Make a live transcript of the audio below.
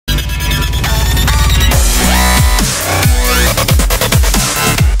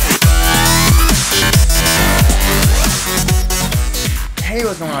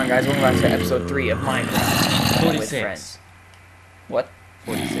on, guys? Welcome back to episode 3 of Minecraft 46. with friends. What?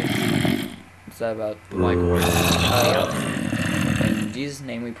 46. What's that about? The white word. In Jesus'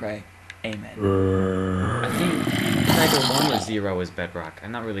 name we pray. Amen. I think either 1 or 0 is bedrock.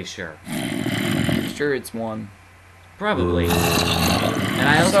 I'm not really sure. I'm sure it's 1. Probably. And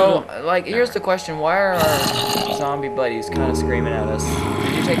I also here's the question. Why are our zombie buddies kind of screaming at us?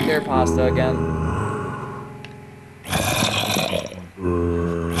 Did you take their pasta again?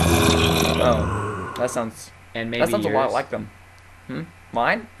 Oh, that sounds and maybe a lot like them.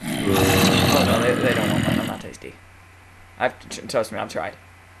 Mine? Oh no, they don't want mine. I'm not tasty. Trust me, I've tried.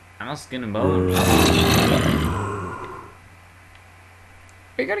 I'm not skin and bone.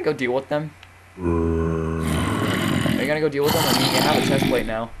 Are you gonna go deal with them? Are you gonna go deal with them? I mean, you have a chest plate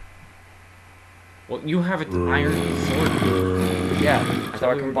now. Well, you have an iron sword. Yeah, so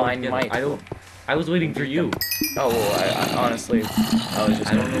our combined might. I was waiting for you. Oh, well, I honestly, I was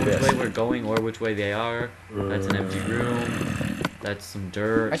just. I don't know which way we're going or which way they are. That's an empty room. That's some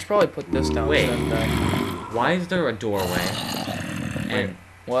dirt. I should probably put this down. Wait, why is there a doorway? And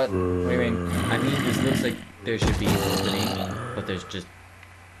what? What do you mean? I mean, this looks like there should be an opening, but there's just.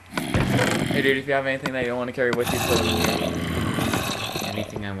 Hey, dude, if you have anything that you don't want to carry with you, put it in here.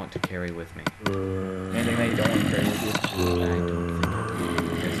 Anything I want to carry with me. Anything that you don't want to carry with you.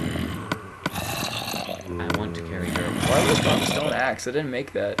 I don't think I want to carry dirt. Why was that stone axe? I didn't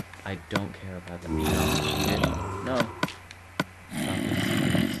make that. I don't care about that. No.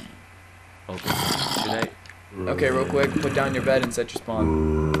 Okay. Should I? Okay, real quick, put down your bed and set your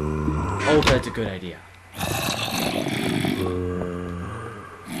spawn. Oh, that's a good idea.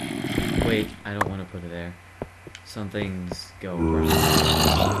 Wait, I don't want to put it there. Some things go wrong.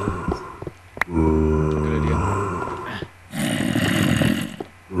 Good idea.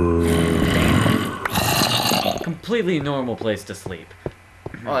 Completely normal place to sleep.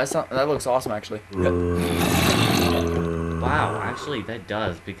 Oh, that looks awesome, actually. Wow, actually that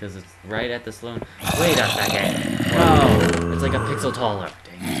does, because it's right at the Sloan. Wait a second. Whoa, it's like a pixel taller.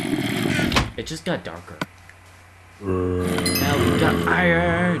 Dang it. It just got darker. Now we got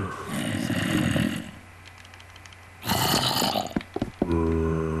iron.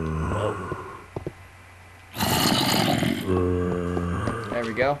 There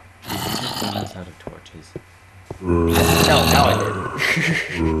we go. You just don't know how to torches. No, now I did.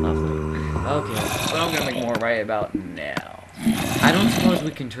 Lovely. Okay. But I'm gonna make more right about now. I don't suppose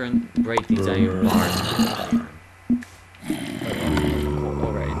we can break these iron bars into iron.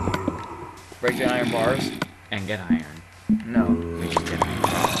 Alright. Break the iron bars? And get iron. No. We should get iron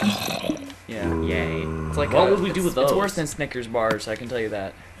bars. Yeah. Yay. It's like what would we do with those? It's worse than Snickers bars, I can tell you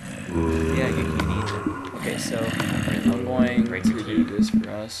that. Yeah, you need them. Okay, so I'm going to do this for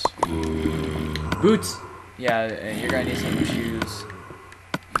us. Boots! Yeah, you're gonna need some shoes.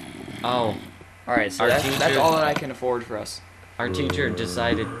 Oh. Alright, so that's all that I can afford for us. Our teacher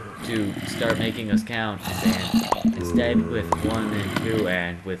decided to start making us count and band instead with 1 and 2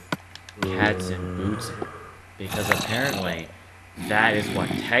 and with cats and boots in, because apparently that is what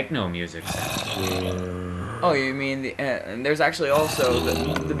techno music sounds. Oh, you mean and there's actually also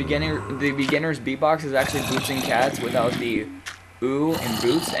the beginner's beatbox is actually boots and cats without the ooh and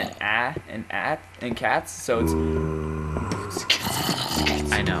boots and and and cats, so it's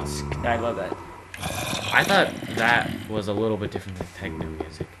I know. I love that. I thought that was a little bit different than techno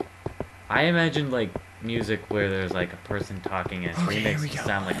music. I imagined like music where there's like a person talking and it makes it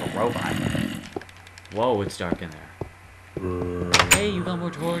sound like a robot. Whoa, it's dark in there. Hey, you got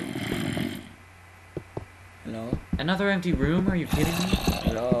more torch? Hello? Another empty room? Are you kidding me?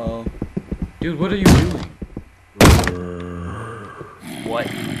 Hello? Dude, what are you doing? What?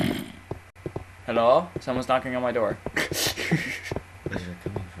 Hello? Someone's knocking on my door. Where's it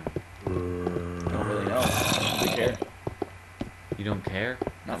coming from? I don't really know. I don't really care. You don't care?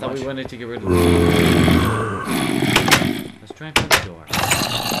 Not I thought much. we wanted to get rid of the door. Let's try and find the door.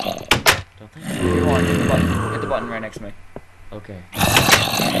 Don't think so. Come on, hit the button. Hit the button right next to me. Okay.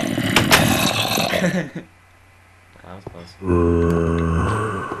 That was close.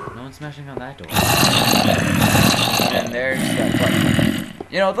 No one's smashing on that door. And there's that button.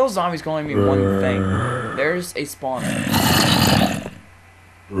 You know, those zombies can only mean one thing. There's a spawner.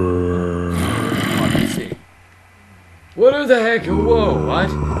 Come on, let's see. What the heck? Whoa, what?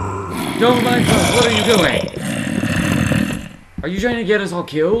 Don't mind us, what are you doing? Are you trying to get us all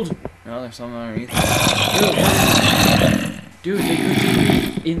killed? No, there's something underneath. Dude, they could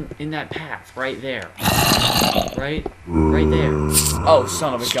be in that path, right there. Right there. Oh,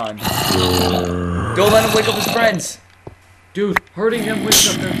 son of a gun. Don't let him wake up his friends. Dude, hurting them wakes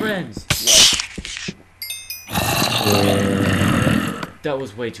up their friends. That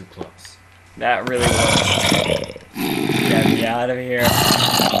was way too close. That really was. Get me out of here.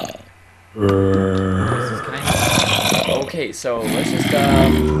 This is kind of... Okay, so let's just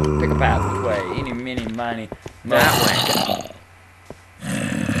pick a path. Which way? Eeny, meeny, miny. That way.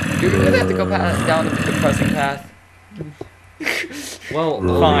 Do we really have to go down the depressing path? Well,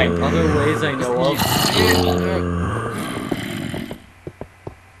 fine. Other ways I know of.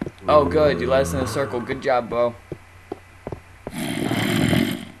 Oh, good. You led us in a circle. Good job, Bo.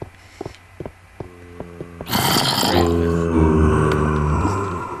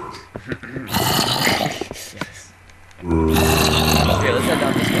 Yes. Okay, let's head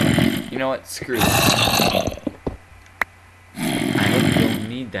down this way. You know what? Screw this. I hope we don't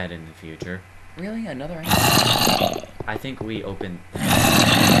need that in the future. Really? Another item? I think we opened...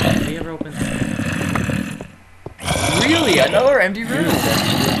 Did we ever open that? Really? Another empty room?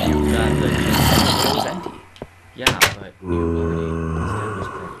 You got the... It was empty. Yeah, but you already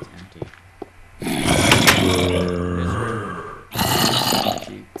established that it's empty. This room...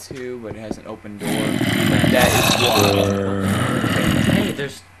 Empty too, but it has an open door. That is one. Hey,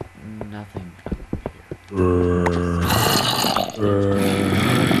 there's nothing up here.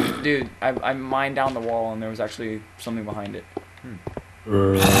 Dude, I mined down the wall and there was actually something behind it.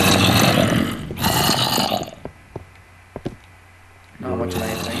 Not much of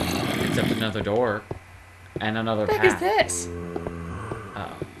anything. Except another door. And another What the path. heck is this?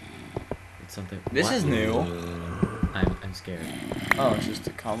 Uh-oh. It's something... This what? is new. I'm scared. Oh, it's just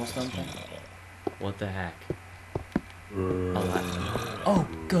a cobblestone thing? What the heck? A ladder. Oh,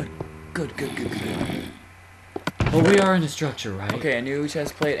 good. Good. Well, we are in a structure, right? Okay, a new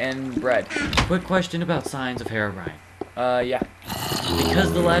chest plate and bread. Quick question about signs of Herobrine. Yeah.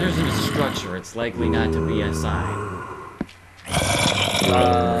 Because the ladder's in a structure, it's likely not to be a sign.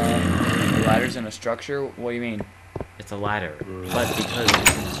 The ladder's in a structure? What do you mean? It's a ladder, but because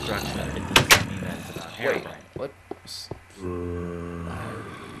it's in a structure, it doesn't mean that it's about Wait, Herobrine. what?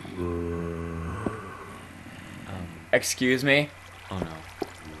 Excuse me? Oh no.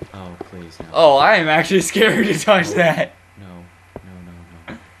 Oh, please, no. Oh, I am actually scared to touch that. No.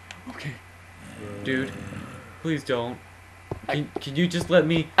 Okay. Dude, please don't. Can you just let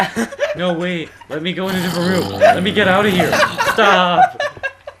me... No, wait. Let me go in a different room. Let me get out of here. Stop.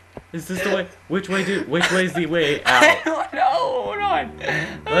 Is this the way? Which way is the way out? I don't know. Hold on.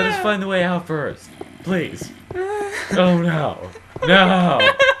 Let us find the way out first. Please. Oh, no. No.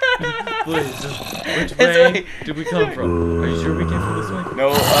 Please, just... Which way did we come from? Are you sure we came from this way? No,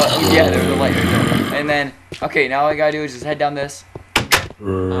 yeah, there's a light right there. And then, okay, now all I gotta do is just head down this.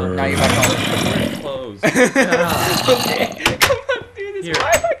 Now you're back home. It's closed. Ah. Okay, come on, do this. Here.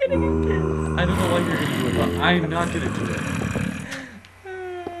 Why am I gonna do this? I don't know why you're gonna do it, but I'm not gonna do it.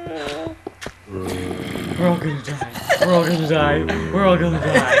 We're all gonna die. We're all gonna die. We're all gonna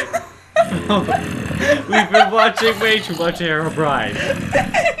die. We've been watching way too much Herobrine.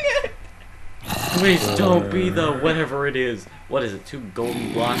 Please don't be the whatever it is. What is it? 2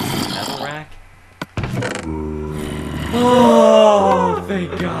 golden blocks in the metal rack? Oh,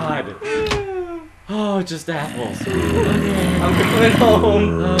 thank God. Oh, just apples. Okay. I'm going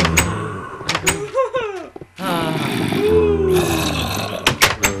home.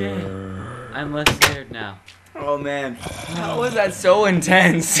 Okay. I'm less scared now. Oh man, how was that so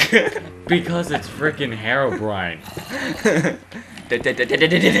intense? Because it's frickin' Herobrine.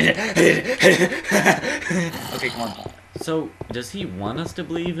 Okay, come on. So, does he want us to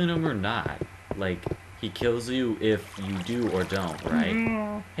believe in him or not? Like, he kills you if you do or don't,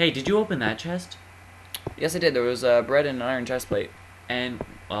 right? Hey, did you open that chest? Yes, I did. There was bread and an iron chest plate. And,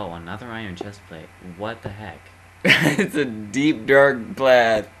 oh, another iron chest plate. What the heck? It's a deep, dark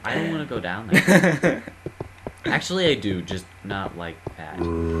path. I don't want to go down there. Actually, I do, just not like that.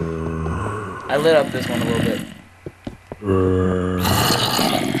 I lit up this one a little bit. Oh,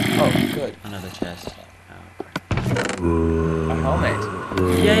 good. Another chest. A helmet.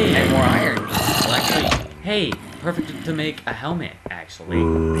 Yay! And more iron. Well, actually, hey, perfect to make a helmet, actually.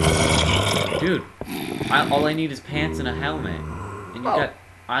 Dude, all I need is pants and a helmet. And you got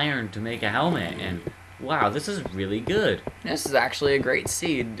iron to make a helmet, and wow, this is really good. This is actually a great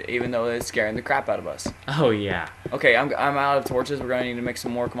seed, even though it's scaring the crap out of us. Oh, yeah. Okay, I'm out of torches. We're gonna need to make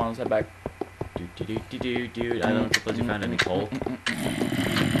some more. Come on, let's head back. Dude. I don't suppose you found any coal.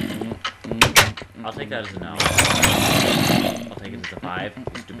 I'll take that as a no. I'll take it as a 5. You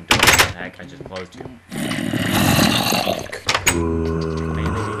stupid door. What the heck? I just closed you.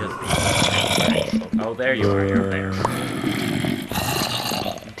 Maybe because... Oh, there you are. You're there.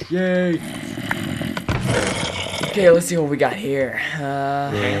 Yay! Okay, let's see what we got here.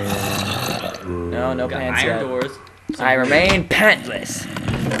 No Got pants iron yet. doors. I remain pantless.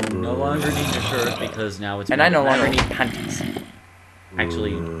 No longer need your shirt because now it's. And I no longer metal. need panties.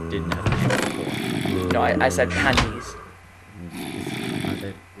 Actually, you didn't have a shirt before. No, I said panties. Are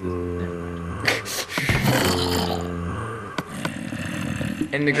they-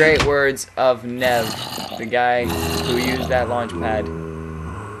 In the great words of Nev, the guy who used that launch pad,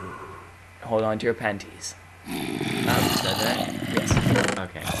 hold on to your panties. Oh, you said that? Yes.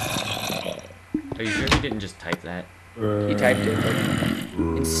 Okay. Are you sure he didn't just type that? He typed it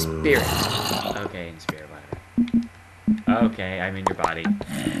in spirit. Okay, in spirit letter. Okay, I'm in your body.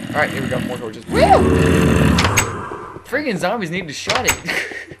 Alright, here we go, more torches. Woo! Friggin' zombies need to shut it.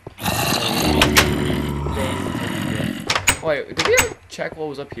 Wait, did we ever check what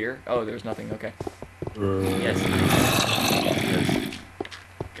was up here? Oh, there's nothing, okay. Yes.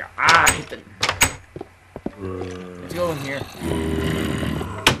 Ah, I hit the... Let's go in here.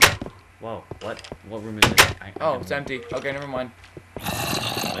 Whoa, what? What room is it? Oh, it's empty. Okay, never mind.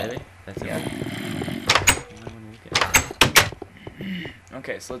 Really? That's Yeah. empty.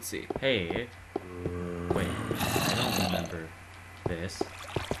 Okay, so let's see. Hey. Wait, I don't remember this.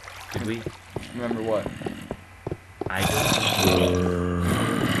 Did we? Remember what? I don't.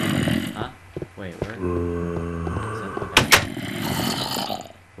 Huh? Wait, where? Is that the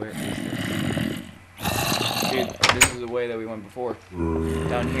back? Where is this? Dude, this is the way that we went before.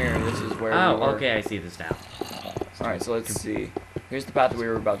 Down here, this is where we Oh, were. okay, I see this now. Alright, so let's see. Here's the path that we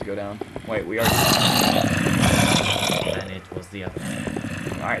were about to go down. Wait, we already... And it was the other.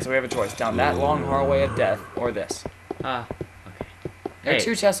 Alright, so we have a choice. Down that long hallway of death, or this. Ah, okay. There are Hey.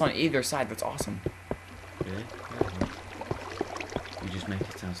 2 chests on either side. That's awesome. Really? You just make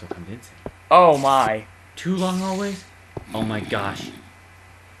it sound so convincing. Oh my. 2 long hallways? Oh my gosh.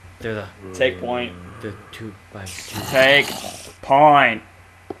 They're the... Take point. The 2 by 2. Take point.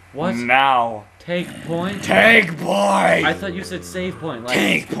 What? Now. Take point? Take point. I thought you said save point. Like,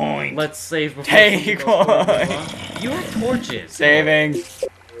 Take point. let's save before Take something goes point. wrong. You have torches. Saving.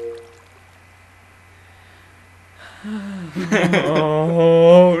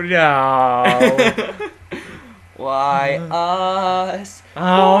 Oh no. Why us?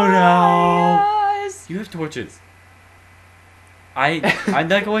 Oh no. Why us? You have torches. I'm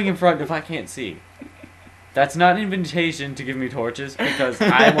not going in front if I can't see. That's not an invitation to give me torches because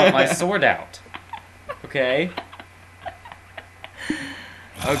I want my sword out. Okay?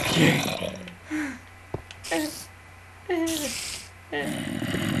 Okay.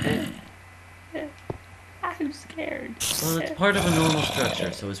 I'm scared. Well, it's part of a normal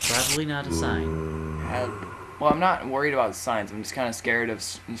structure, so it's probably not a sign. Well, I'm not worried about signs. I'm just kind of scared of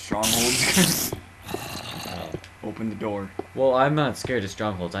strongholds. Oh. Open the door. Well, I'm not scared of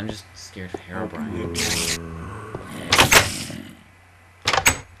strongholds. I'm just scared of Herobrine.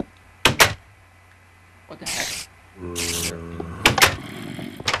 What the heck?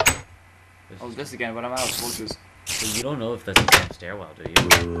 Oh, this again, but I'm out of torches. So you don't know if that's the same stairwell, do you?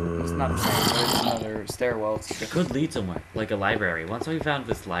 It's not the same, but it's another stairwell. It's It different. could lead somewhere, like a library. Once we found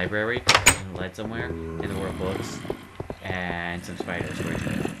this library, and it led somewhere, and there were books, and some spiders. Where'd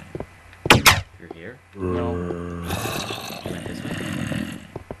you go? You're here? No. You went this way?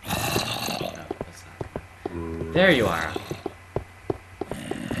 No, that's not. There you are!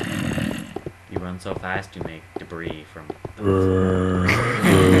 You run so fast, you make debris from...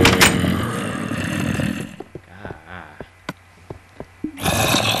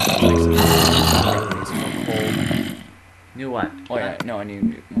 New what? Oh yeah, no, I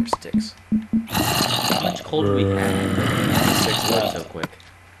need more sticks. How much coal do we have? 6 Wood left. so quick.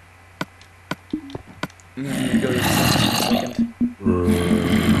 Go to the second.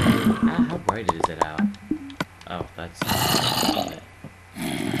 How bright is it out? Oh, that's...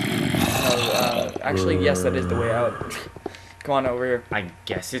 No, actually, yes, that is the way out. Come on over here. I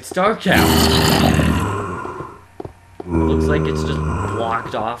guess it's dark out. Looks like it's just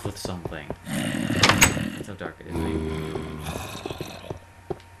blocked off with something. That's how dark it is.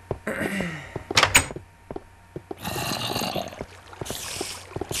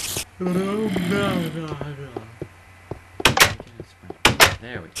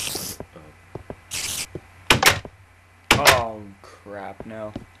 There we go. Oh, crap,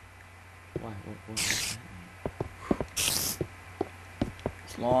 no. Why? What does that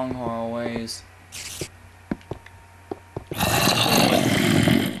It's long hallways.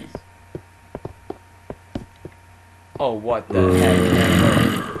 mean? Oh, what the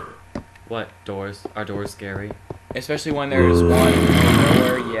heck? What? Doors? Are doors scary? Especially when there's one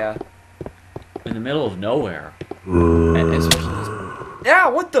nowhere, yeah. In the middle of nowhere. And especially this. Yeah,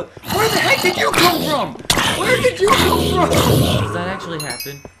 what the? Where the heck did you come from? Where did you come from? Does that actually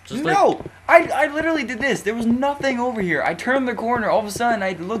happen? Just no! I literally did this. There was nothing over here. I turned the corner. All of a sudden,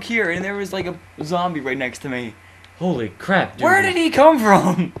 I look here, and there was like a zombie right next to me. Holy crap, dude. Where did he come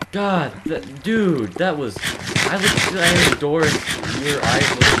from? God, dude, that was... I looked at the door, and your eyes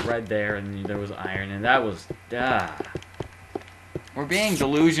looked red there, and there was iron, and that was... We're being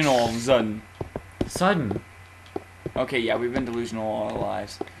delusional all of a sudden. Sudden? Okay, yeah, we've been delusional all our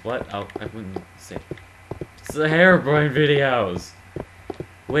lives. What? Oh, I wouldn't say... It's the REBORN videos!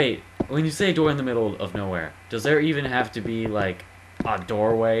 Wait, when you say door in the middle of nowhere, does there even have to be, like, a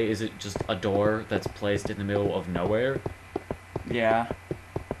doorway? Is it just a door that's placed in the middle of nowhere? Yeah.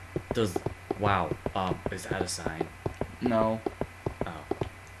 Does... Wow. Is that a sign? No. Oh.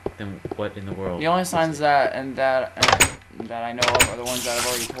 Then what in the world? The only signs that I know of are the ones that I've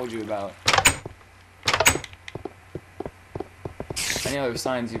already told you about. Any other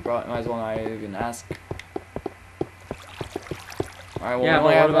signs you might as well not even ask. Alright, well, Yeah, we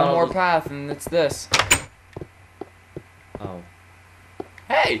only but have what one about more the- path, and it's this. Oh.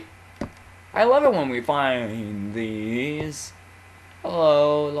 Hey! I love it when we find these.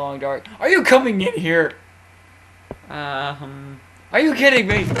 Hello, long dark. Are you coming in here? Are you kidding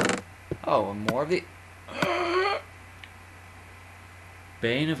me? Oh, and more of the...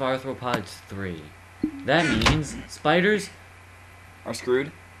 Bane of Arthropods 3. That means spiders Are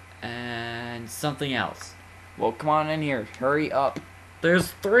screwed? and something else. Well, come on in here. Hurry up.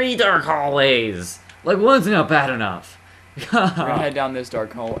 There's 3 dark hallways! Like, one's not bad enough. We're gonna head down this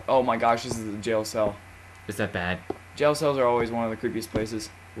dark hole. Oh my gosh, this is a jail cell. Is that bad? Jail cells are always one of the creepiest places.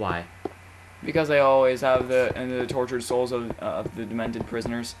 Why? Because they always have the tortured souls of the demented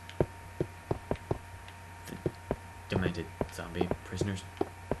prisoners. Demented zombie prisoners?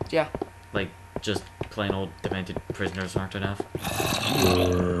 Yeah. Like, just plain old demented prisoners aren't enough?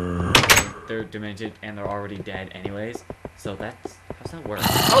 They're demented and they're already dead anyways, so that's... How's that work?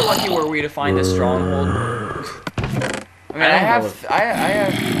 How lucky were we to find this stronghold? I mean, I have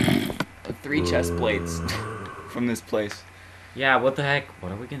 3 chest plates from this place. Yeah, what the heck?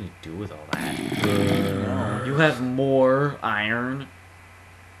 What are we gonna do with all that? You have more iron?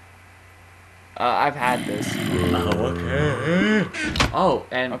 I've had this. Oh, okay. Oh,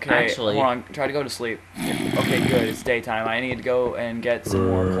 and Okay, actually... hold on. Try to go to sleep. Okay, good. It's daytime. I need to go and get some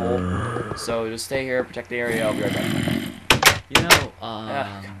more coal. So just stay here, protect the area. I'll be right back. You know, Come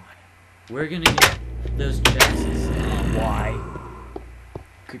on. we're gonna get those chests. Why?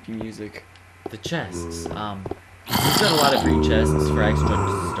 Creepy music. The chests. We've got a lot of free chests for extra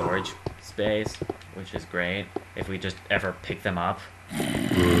storage space, which is great, if we just ever pick them up.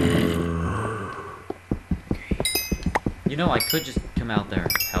 You know, I could just come out there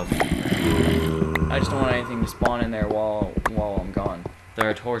and help you. I just don't want anything to spawn in there while I'm gone. There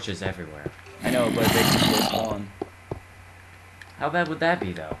are torches everywhere. I know, but they can still spawn. How bad would that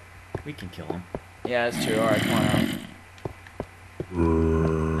be, though? We can kill them. Yeah, that's true. Alright, come on out.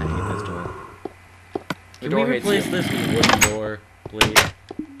 I hate this door. The Can door we hates replace you. this with a wooden door, please?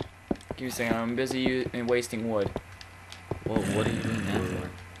 Give me a second. I'm busy wasting wood. Well, what are you doing that for?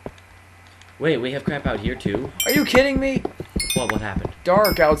 Wait, we have crap out here, too? Are you kidding me? What happened?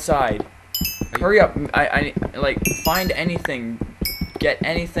 Dark outside. Hurry up. I like, find anything. Get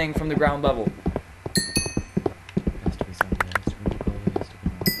anything from the ground level. Has to be something. Has to be more. Has to be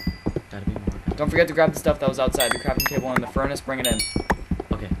more. Gotta be more. Don't forget to grab the stuff that was outside. The crafting table and the furnace. Bring it in.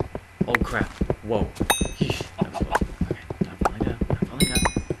 Okay. Oh crap. Whoa. Yeesh. That was close. Okay. I'm falling down. I'm falling down.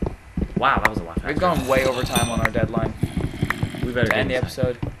 Wow, that was a lot faster. We've gone way over time on our deadline We better to end the get inside.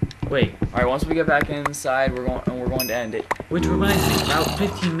 episode. Wait. All right. Once we get back inside, we're going to end it. Which reminds me, about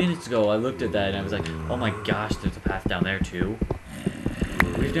 15 minutes ago, I looked at that and I was like, oh my gosh, there's a path down there too.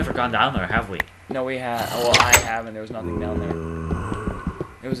 We've never gone down there, have we? No, we have. Well, I haven't. There was nothing down there.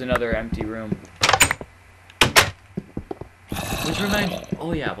 It was another empty room. Which reminds me,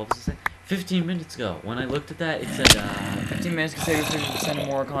 oh yeah, what was I saying? 15 minutes ago, when I looked at that, it said, 15 minutes can save you 50%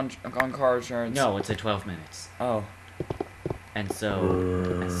 more on car insurance. no, it said 12 minutes. Oh. And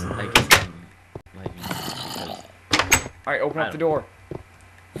so, I guess I can let you know, because All right. Open I up the don't- door.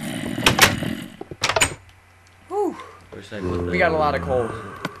 Whew. where should I put the... We got a lot of coal.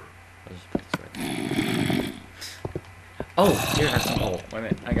 I'll just put this right. Oh, here, have some coal. Wait a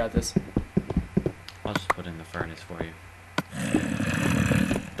minute. I got this. I'll just put in the furnace for you.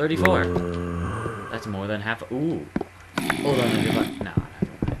 34. That's more than half. Ooh. Hold on, give up. No,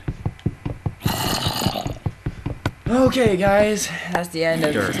 never mind. Okay, guys, that's the end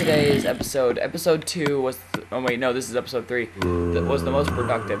of Dirt. today's episode. Episode 2 was... oh, wait, no, this is episode 3. That was the most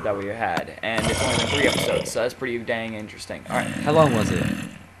productive that we had. And it's only been 3 episodes, so that's pretty dang interesting. Alright, How long was it?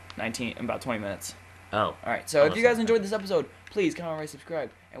 19... about 20 minutes. Oh. Alright, so if you guys enjoyed this episode, please comment, rate, subscribe,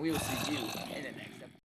 and we will see you in the next